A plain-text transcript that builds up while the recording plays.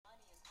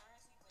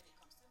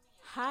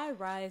High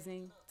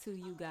rising to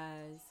you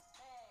guys.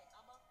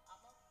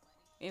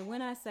 And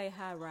when I say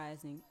high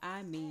rising,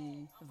 I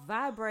mean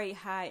vibrate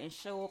high and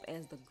show up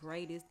as the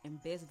greatest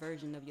and best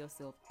version of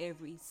yourself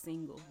every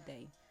single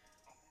day.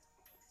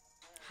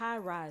 High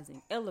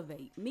rising,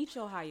 elevate, meet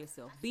your higher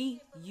self.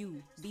 Be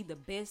you. Be the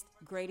best,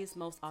 greatest,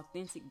 most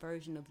authentic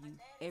version of you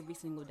every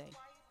single day.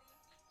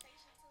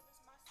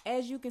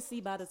 As you can see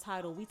by the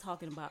title, we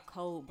talking about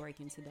code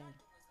breaking today.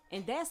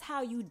 And that's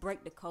how you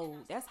break the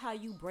code. That's how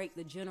you break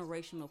the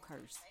generational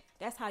curse.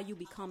 That's how you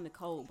become the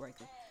code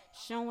breaker.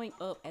 Showing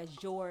up as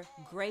your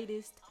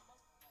greatest,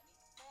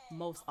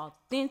 most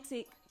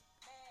authentic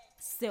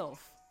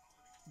self.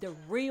 The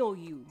real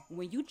you.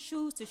 When you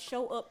choose to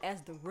show up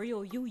as the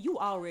real you, you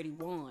already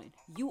won.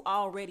 You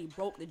already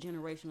broke the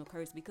generational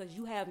curse because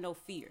you have no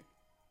fear.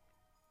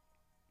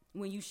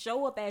 When you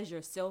show up as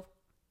yourself,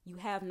 you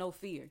have no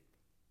fear.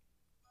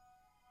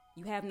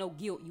 You have no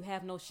guilt. You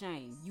have no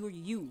shame. You're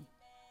you.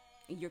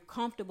 And you're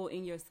comfortable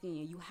in your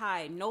skin. You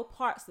hide no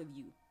parts of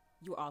you.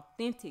 You're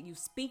authentic. You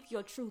speak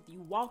your truth.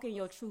 You walk in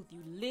your truth.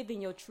 You live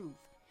in your truth.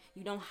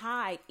 You don't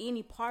hide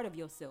any part of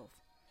yourself.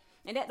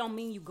 And that don't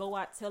mean you go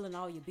out telling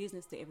all your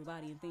business to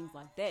everybody and things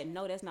like that.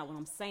 No, that's not what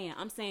I'm saying.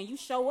 I'm saying you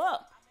show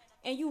up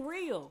and you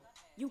real.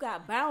 You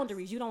got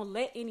boundaries. You don't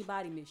let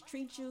anybody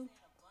mistreat you.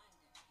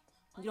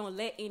 You don't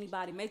let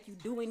anybody make you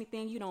do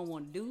anything you don't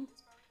want to do.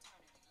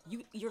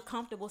 You're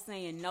comfortable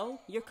saying no.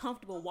 You're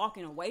comfortable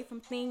walking away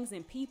from things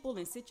and people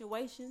and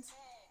situations.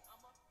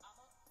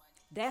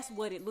 That's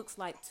what it looks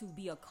like to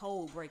be a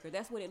code breaker.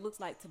 That's what it looks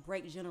like to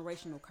break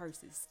generational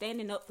curses.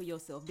 Standing up for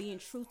yourself, being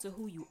true to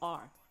who you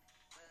are.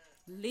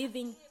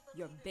 Living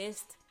your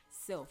best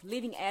self.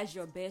 Living as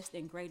your best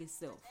and greatest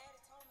self.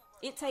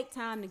 It takes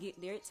time to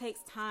get there. It takes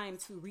time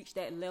to reach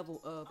that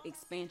level of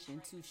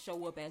expansion, to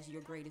show up as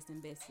your greatest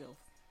and best self.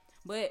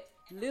 But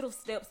little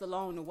steps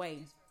along the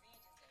way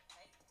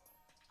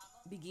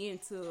begin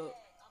to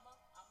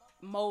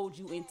mold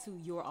you into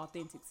your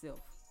authentic self.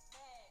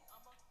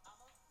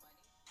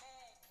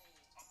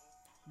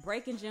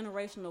 Breaking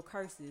generational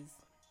curses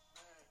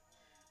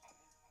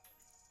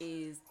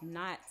is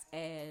not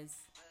as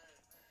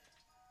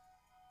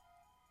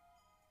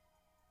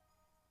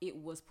it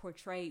was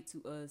portrayed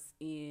to us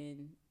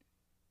in,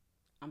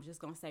 I'm just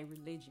going to say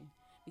religion,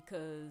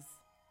 because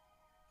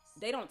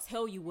they don't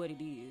tell you what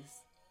it is.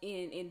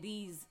 In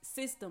these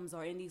systems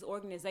or in these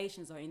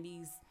organizations or in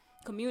these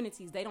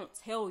communities, they don't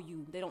tell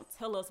you, they don't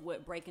tell us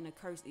what breaking a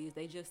curse is.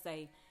 They just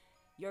say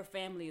your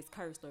family is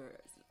cursed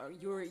or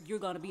you're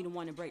going to be the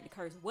one to break the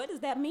curse. What does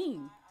that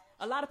mean?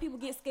 A lot of people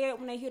get scared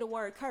when they hear the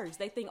word curse.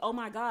 They think, oh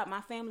my God, my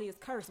family is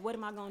cursed. What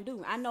am I going to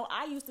do? I know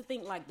I used to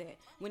think like that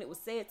when it was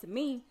said to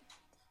me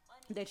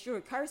that you're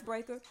a curse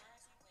breaker.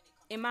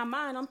 In my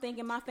mind, I'm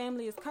thinking my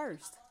family is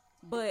cursed.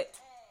 But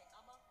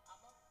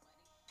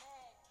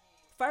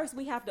first,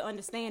 we have to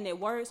understand that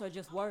words are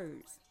just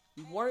words.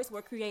 Words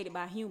were created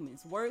by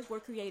humans. Words were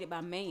created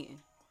by man.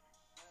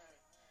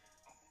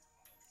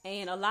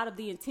 And a lot of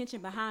the intention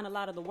behind a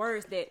lot of the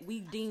words that we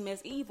deem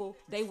as evil,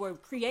 they were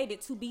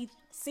created to be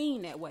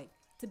seen that way,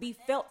 to be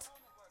felt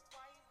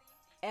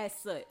as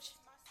such.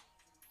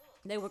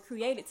 They were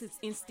created to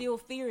instill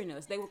fear in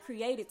us. They were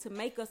created to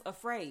make us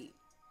afraid.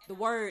 The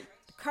word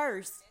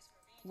curse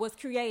was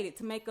created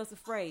to make us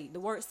afraid. The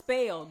word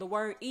spell, the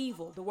word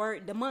evil, the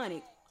word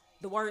demonic,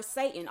 the word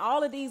Satan,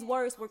 all of these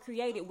words were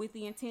created with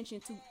the intention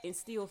to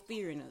instill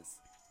fear in us.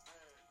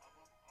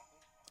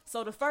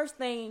 So the first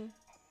thing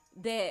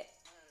that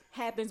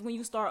happens when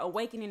you start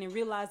awakening and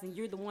realizing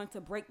you're the one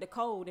to break the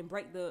code and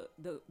break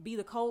be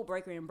the code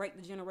breaker and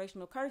break the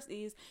generational curse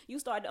is you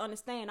start to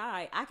understand, all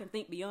right, I can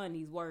think beyond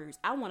these words.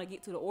 I want to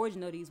get to the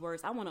origin of these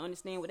words. I want to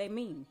understand what they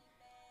mean.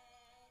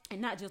 And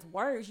not just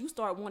words, you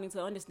start wanting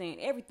to understand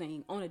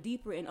everything on a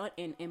deeper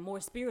and more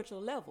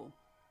spiritual level.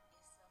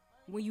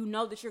 When you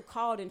know that you're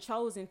called and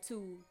chosen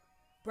to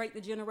break the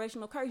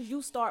generational curse,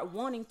 you start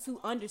wanting to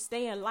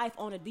understand life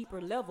on a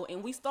deeper level.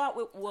 And we start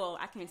with, well,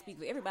 I can't speak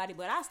for everybody,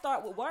 but I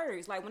start with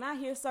words. Like when I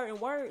hear certain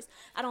words,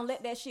 I don't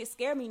let that shit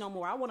scare me no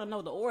more. I want to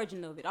know the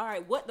origin of it. All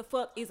right, what the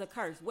fuck is a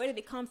curse? Where did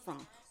it come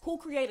from? Who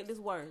created this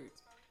word?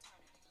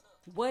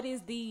 What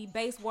is the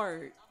base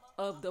word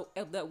of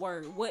that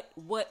word?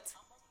 What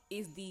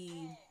is the,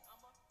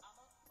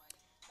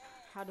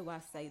 how do I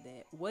say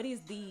that? What is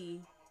the,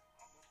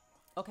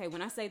 okay,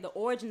 when I say the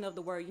origin of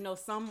the word, you know,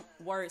 some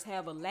words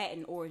have a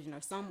Latin origin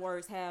or some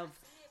words have,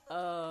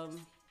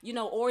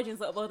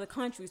 origins of other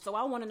countries. So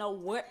I want to know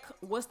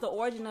what's the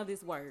origin of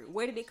this word?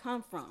 Where did it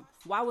come from?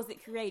 Why was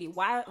it created?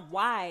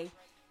 Why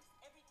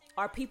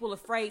are people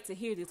afraid to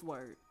hear this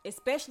word?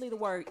 Especially the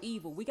word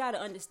evil. We got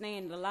to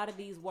understand that a lot of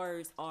these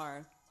words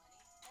are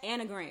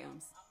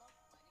anagrams.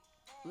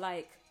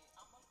 Like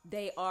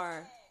they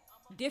are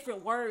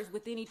different words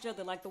within each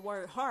other, like the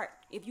word heart.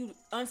 If you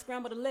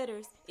unscramble the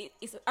letters,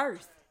 it's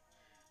earth.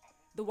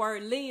 The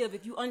word live,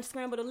 if you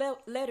unscramble the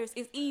letters,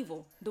 is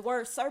evil. The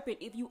word serpent,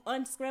 if you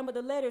unscramble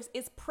the letters,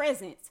 is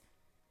present.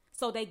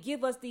 So they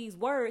give us these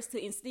words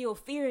to instill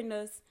fear in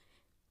us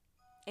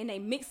And they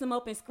mix them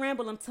up and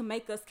scramble them to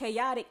make us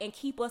chaotic and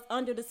keep us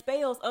under the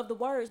spells of the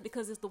words,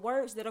 because it's the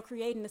words that are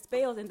creating the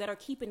spells and that are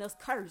keeping us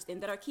cursed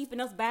and that are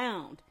keeping us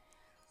bound.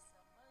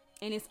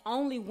 And it's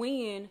only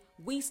when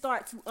we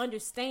start to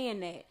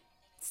understand that,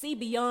 see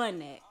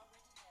beyond that,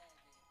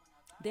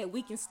 that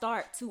we can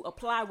start to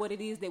apply what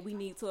it is that we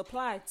need to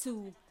apply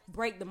to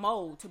break the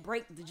mold, to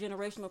break the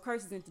generational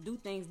curses and to do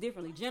things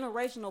differently.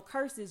 Generational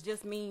curses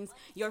just means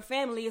your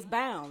family is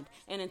bound.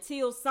 And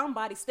until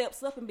somebody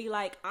steps up and be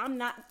like, I'm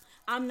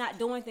not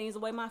doing things the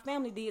way my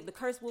family did, the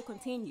curse will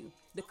continue.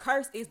 The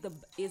curse is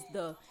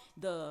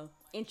the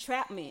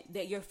entrapment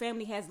that your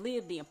family has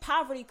lived in.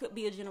 Poverty could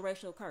be a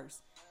generational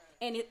curse.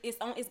 And it's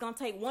going to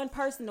take one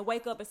person to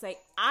wake up and say,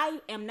 I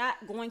am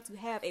not going to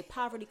have a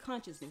poverty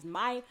consciousness.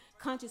 My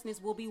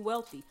consciousness will be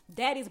wealthy.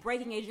 That is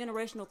breaking a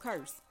generational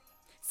curse.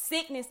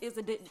 Sickness is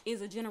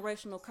a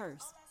generational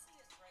curse.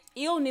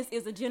 Illness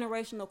is a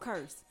generational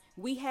curse.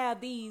 We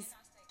have these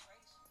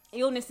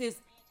illnesses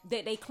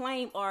that they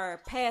claim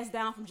are passed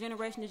down from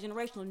generation to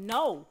generation.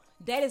 No,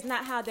 that is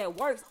not how that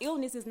works.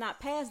 Illness is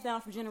not passed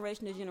down from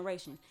generation to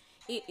generation.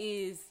 It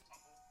is,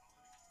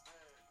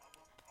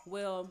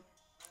 well,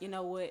 you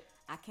know what?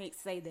 I can't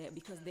say that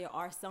because there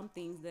are some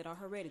things that are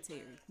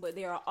hereditary, but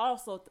there are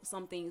also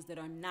some things that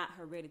are not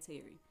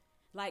hereditary,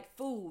 like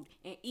food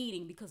and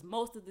eating, because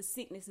most of the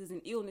sicknesses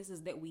and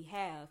illnesses that we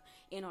have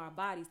in our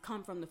bodies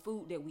come from the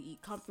food that we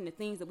eat, come from the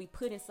things that we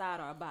put inside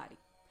our body.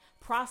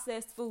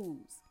 Processed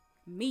foods,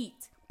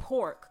 meat,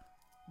 pork,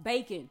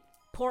 bacon,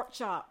 pork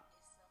chop.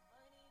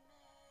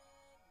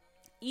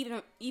 We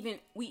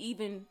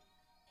even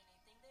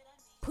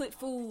put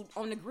food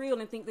on the grill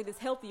and think that it's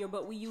healthier,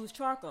 but we use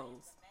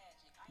charcoals.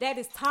 That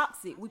is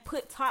toxic. We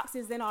put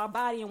toxins in our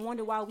body and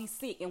wonder why we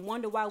sick and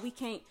wonder why we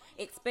can't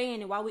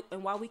expand and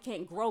why we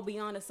can't grow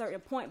beyond a certain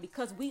point,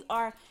 because we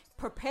are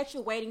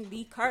perpetuating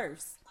the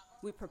curse.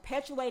 We're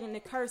perpetuating the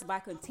curse by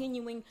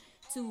continuing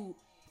to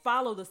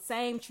follow the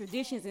same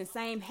traditions and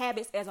same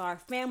habits as our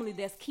family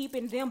that's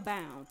keeping them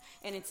bound.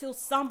 And until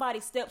somebody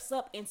steps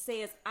up and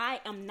says,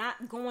 I am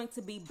not going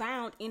to be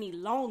bound any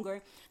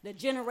longer, the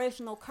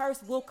generational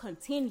curse will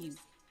continue.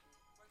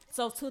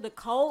 So to the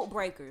code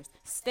breakers,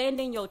 stand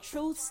in your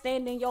truth,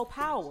 stand in your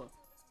power.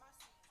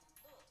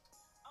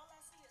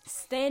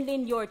 Stand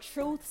in your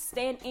truth,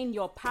 stand in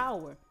your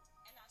power.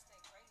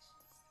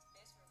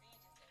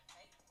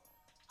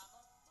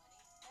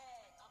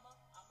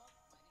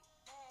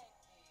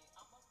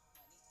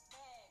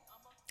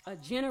 A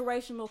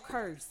generational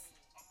curse,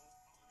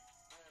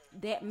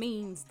 that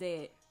means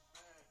that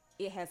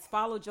it has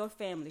followed your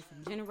family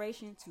from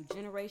generation to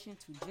generation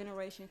to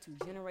generation to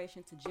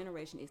generation to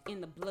generation. It's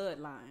in the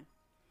bloodline.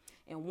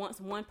 And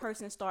once one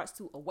person starts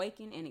to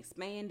awaken and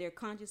expand their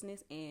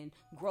consciousness and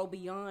grow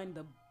beyond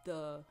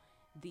the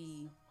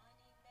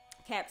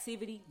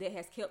captivity that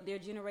has kept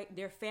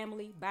their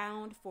family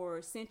bound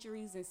for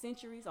centuries and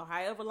centuries, or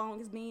however long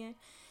it's been,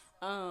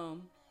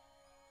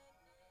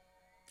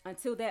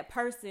 until that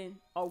person,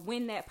 or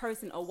when that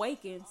person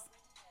awakens,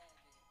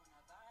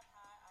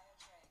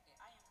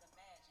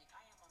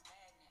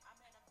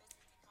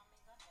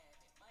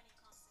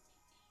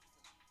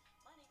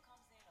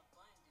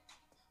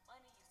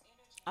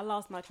 I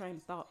lost my train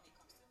of thought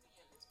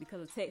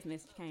because a text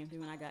message came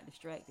through and I got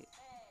distracted.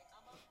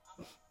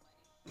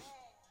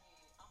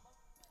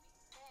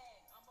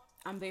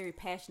 I'm very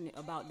passionate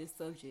about this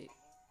subject.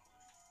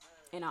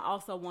 And I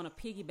also want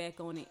to piggyback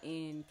on it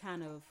and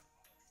kind of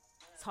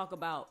talk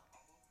about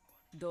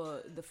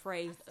the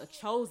phrase the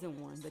chosen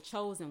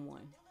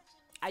one.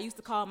 I used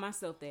to call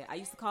myself that. I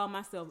used to call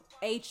myself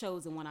a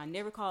chosen one. I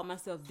never called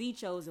myself the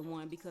chosen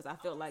one because I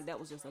felt like that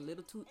was just a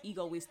little too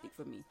egoistic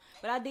for me.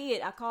 But I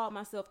did. I called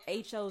myself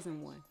a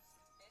chosen one.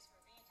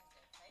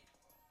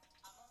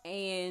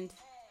 And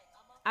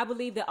I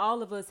believe that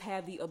all of us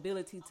have the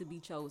ability to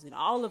be chosen.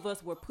 All of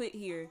us were put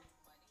here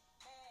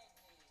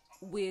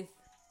with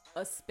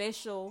a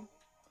special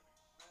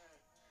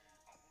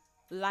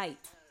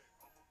light.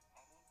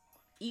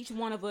 Each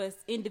one of us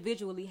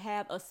individually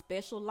have a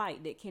special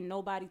light that can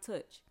nobody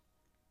touch.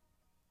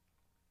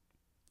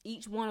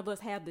 Each one of us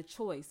have the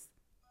choice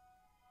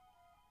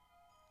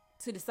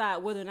to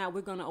decide whether or not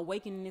we're going to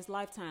awaken in this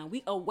lifetime.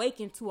 We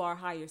awaken to our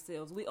higher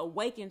selves. We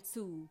awaken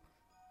to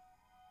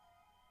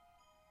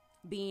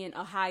being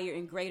a higher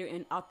and greater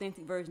and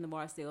authentic version of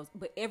ourselves.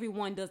 But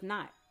everyone does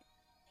not.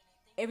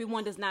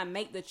 Everyone does not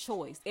make the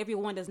choice.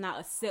 Everyone does not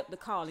accept the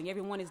calling.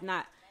 Everyone is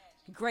not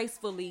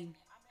gracefully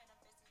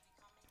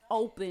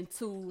open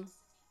to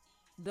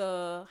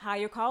the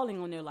higher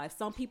calling on their life.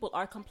 Some people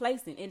are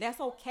complacent, and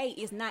that's okay.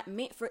 It's not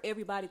meant for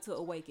everybody to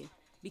awaken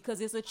because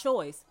it's a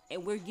choice,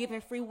 and we're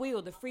given free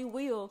will. The free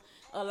will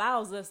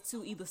allows us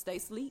to either stay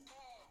asleep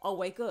or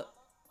wake up.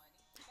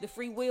 The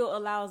free will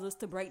allows us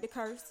to break the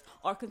curse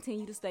or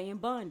continue to stay in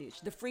bondage.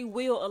 The free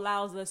will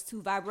allows us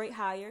to vibrate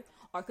higher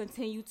or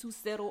continue to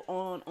settle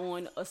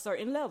on a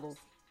certain level.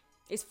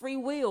 It's free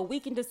will. We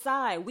can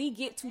decide. We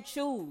get to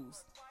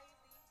choose.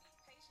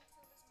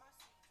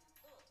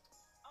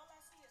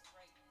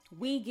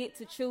 We get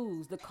to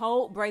choose. The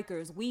code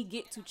breakers, we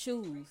get to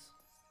choose.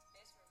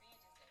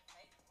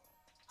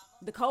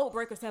 The code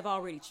breakers have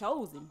already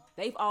chosen.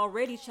 They've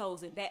already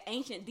chosen. That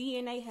ancient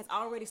DNA has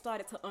already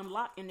started to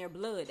unlock in their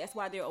blood. That's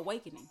why they're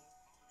awakening.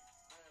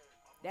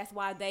 That's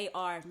why they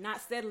are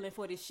not settling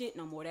for this shit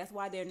no more. That's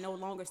why they're no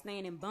longer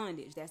staying in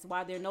bondage. That's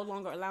why they're no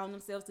longer allowing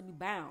themselves to be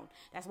bound.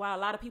 That's why a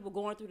lot of people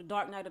going through the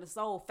dark night of the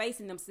soul,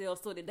 facing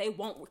themselves so that they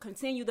won't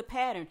continue the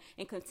pattern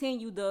and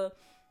continue the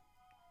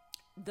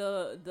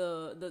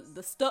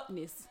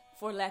stuckness,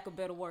 for lack of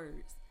better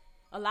words.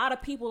 A lot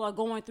of people are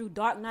going through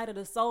dark night of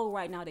the soul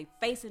right now. They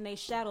facing their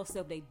shadow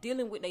self. They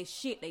dealing with their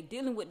shit. They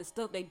dealing with the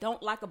stuff they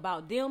don't like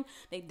about them.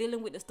 They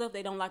dealing with the stuff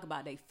they don't like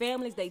about their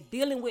families. They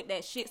dealing with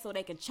that shit so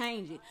they can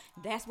change it.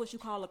 That's what you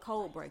call a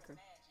code breaker.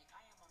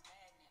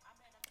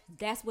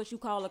 That's what you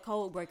call a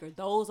code breaker.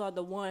 Those are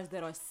the ones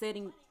that are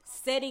setting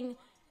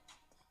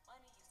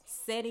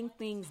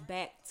things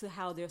back to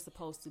how they're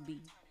supposed to be.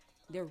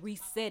 They're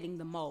resetting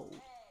the mold.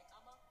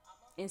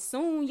 And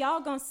soon y'all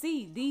gonna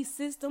see these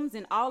systems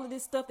and all of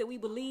this stuff that we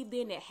believed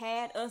in that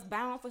had us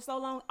bound for so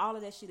long. All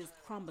of that shit is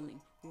crumbling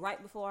right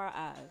before our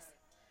eyes.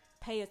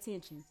 Pay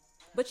attention.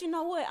 But you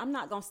know what? I'm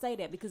not gonna say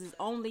that because it's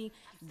only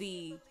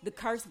the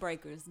curse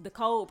breakers, the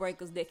code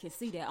breakers that can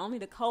see that. Only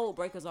the code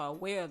breakers are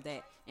aware of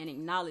that and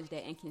acknowledge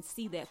that and can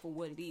see that for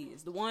what it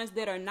is. The ones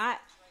that are not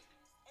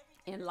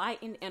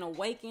enlightened and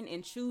awakened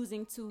and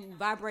choosing to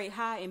vibrate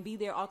high and be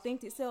their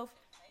authentic self,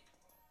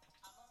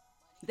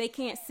 they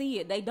can't see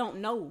it. They don't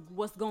know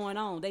what's going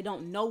on. They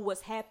don't know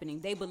what's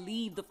happening. They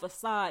believe the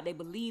facade. They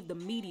believe the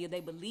media.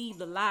 They believe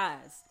the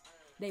lies.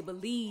 They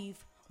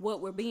believe what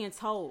we're being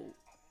told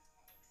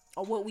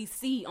or what we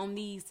see on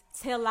these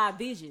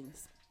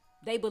televisions.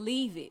 They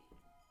believe it.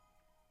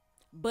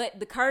 But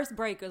the curse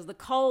breakers, the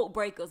code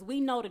breakers,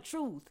 we know the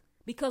truth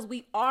because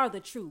we are the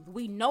truth.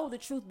 We know the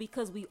truth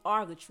because we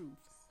are the truth.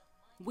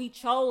 We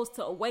chose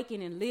to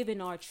awaken and live in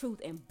our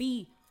truth and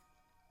be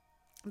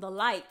the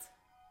light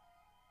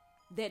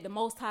that the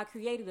Most High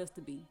created us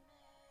to be.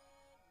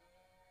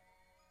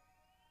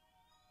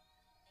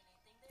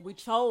 We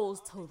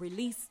chose to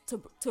release,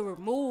 to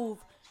remove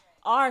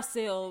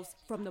ourselves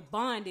from the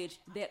bondage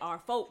that our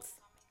folks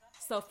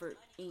suffered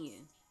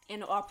in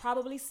and are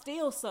probably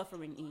still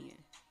suffering in.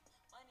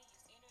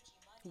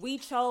 We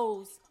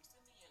chose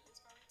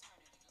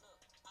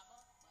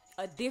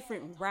a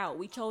different route.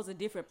 We chose a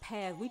different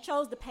path. We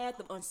chose the path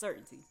of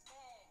uncertainty.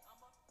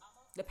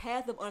 The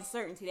path of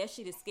uncertainty, that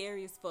shit is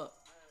scary as fuck.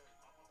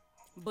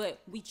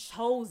 But we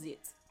chose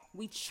it.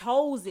 We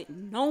chose it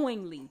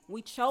knowingly.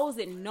 We chose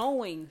it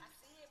knowing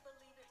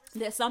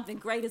that something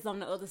great is on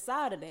the other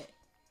side of that.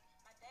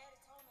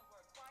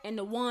 And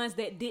the ones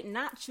that did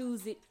not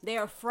choose it,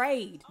 they're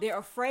afraid. They're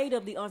afraid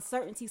of the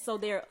uncertainty, so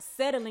they're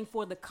settling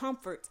for the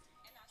comfort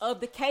of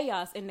the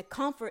chaos and the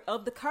comfort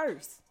of the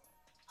curse.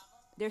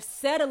 They're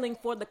settling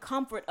for the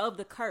comfort of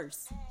the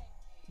curse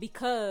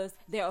because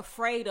they're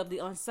afraid of the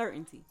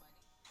uncertainty.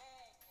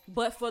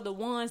 But for the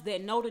ones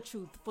that know the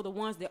truth, for the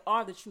ones that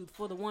are the truth,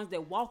 for the ones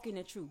that walk in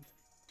the truth,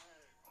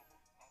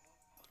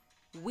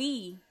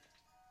 we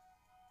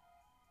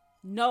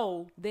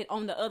know that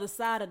on the other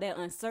side of that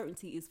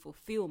uncertainty is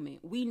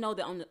fulfillment. We know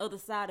that on the other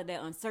side of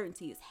that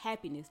uncertainty is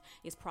happiness,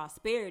 is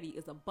prosperity,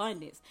 is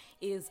abundance,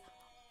 is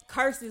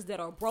curses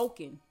that are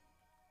broken.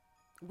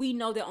 We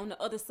know that on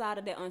the other side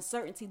of that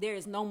uncertainty, there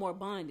is no more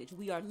bondage.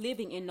 We are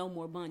living in no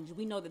more bondage.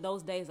 We know that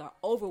those days are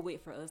over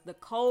with for us. The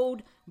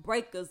code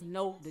breakers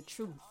know the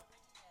truth.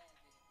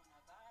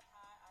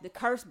 The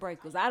curse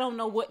breakers, I don't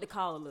know what to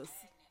call us.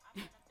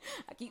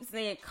 I keep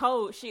saying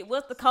code. Shit,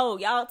 what's the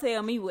code? Y'all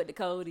tell me what the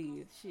code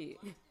is. Shit.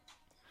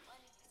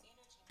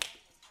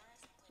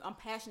 I'm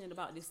passionate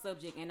about this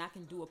subject and I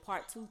can do a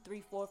part 2,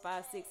 3, 4,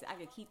 5, 6. I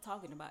can keep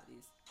talking about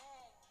this.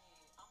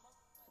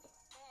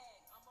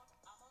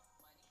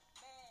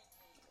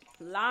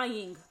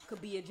 Lying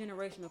could be a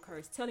generational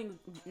curse.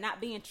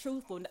 Not being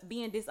truthful,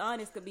 being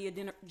dishonest could be a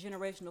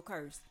generational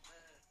curse.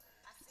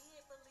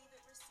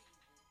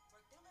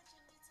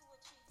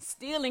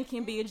 Stealing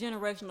can be a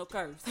generational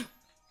curse.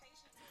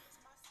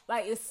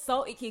 Like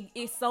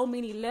it's so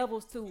many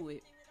levels to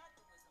it.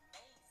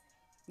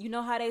 You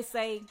know how they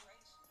say,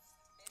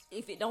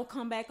 if it don't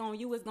come back on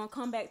you, it's gonna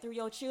come back through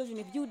your children.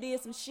 If you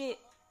did some shit,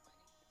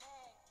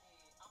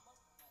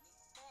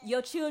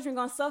 your children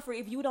gonna suffer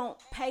if you don't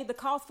pay the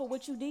cost for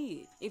what you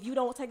did. If you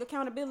don't take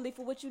accountability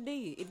for what you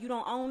did. If you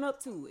don't own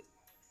up to it.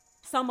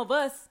 Some of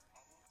us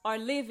are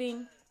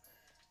living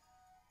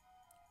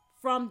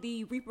from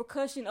the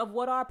repercussion of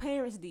what our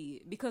parents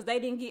did because they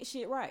didn't get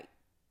shit right.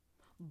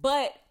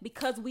 But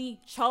because we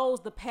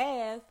chose the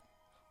path,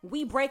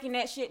 we breaking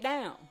that shit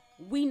down.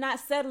 We not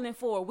settling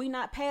for it. We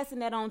not passing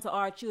that on to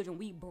our children.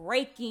 We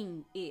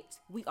breaking it.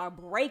 We are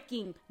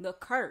breaking the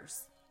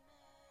curse.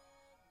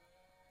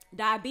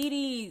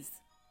 Diabetes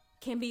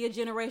can be a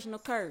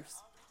generational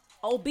curse.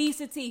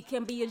 Obesity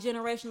can be a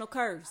generational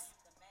curse.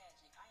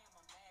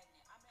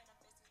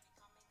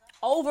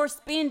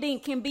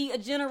 Overspending can be a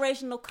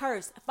generational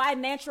curse.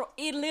 Financial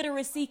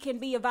illiteracy can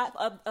be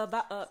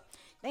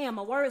damn,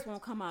 my words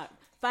won't come out.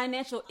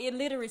 Financial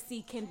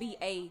illiteracy can be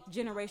a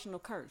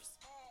generational curse.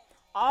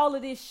 All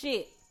of this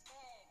shit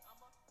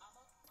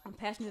I'm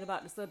passionate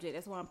about the subject.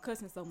 That's why I'm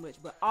cussing so much.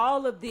 But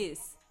all of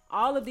these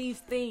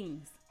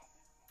things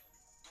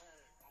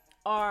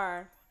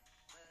are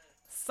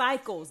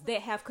cycles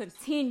that have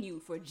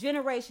continued for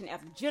generation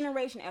after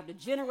generation after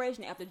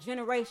generation after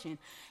generation.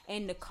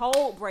 And the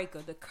code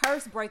breaker, the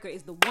curse breaker,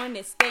 is the one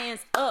that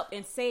stands up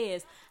and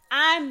says,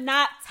 I'm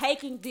not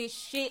taking this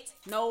shit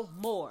no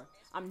more.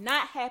 I'm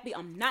not happy.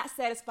 I'm not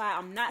satisfied.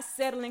 I'm not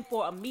settling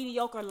for a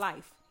mediocre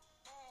life.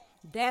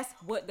 That's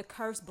what the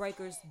curse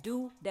breakers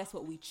do. That's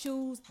what we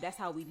choose. That's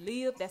how we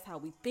live. That's how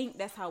we think.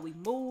 That's how we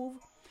move.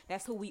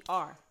 That's who we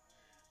are.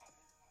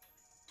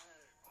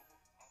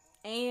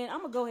 And I'm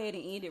going to go ahead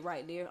and end it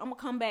right there. I'm going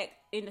to come back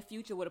in the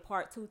future with a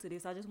part 2 to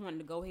this. I just wanted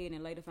to go ahead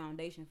and lay the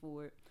foundation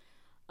for it.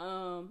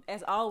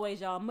 As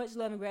always, y'all, much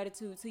love and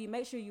gratitude to you.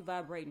 Make sure you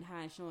vibrating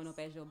high and showing up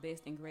as your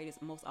best and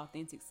greatest, most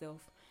authentic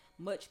self.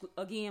 Much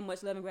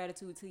love and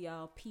gratitude to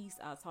y'all. Peace.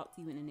 I'll talk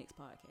to you in the next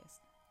podcast.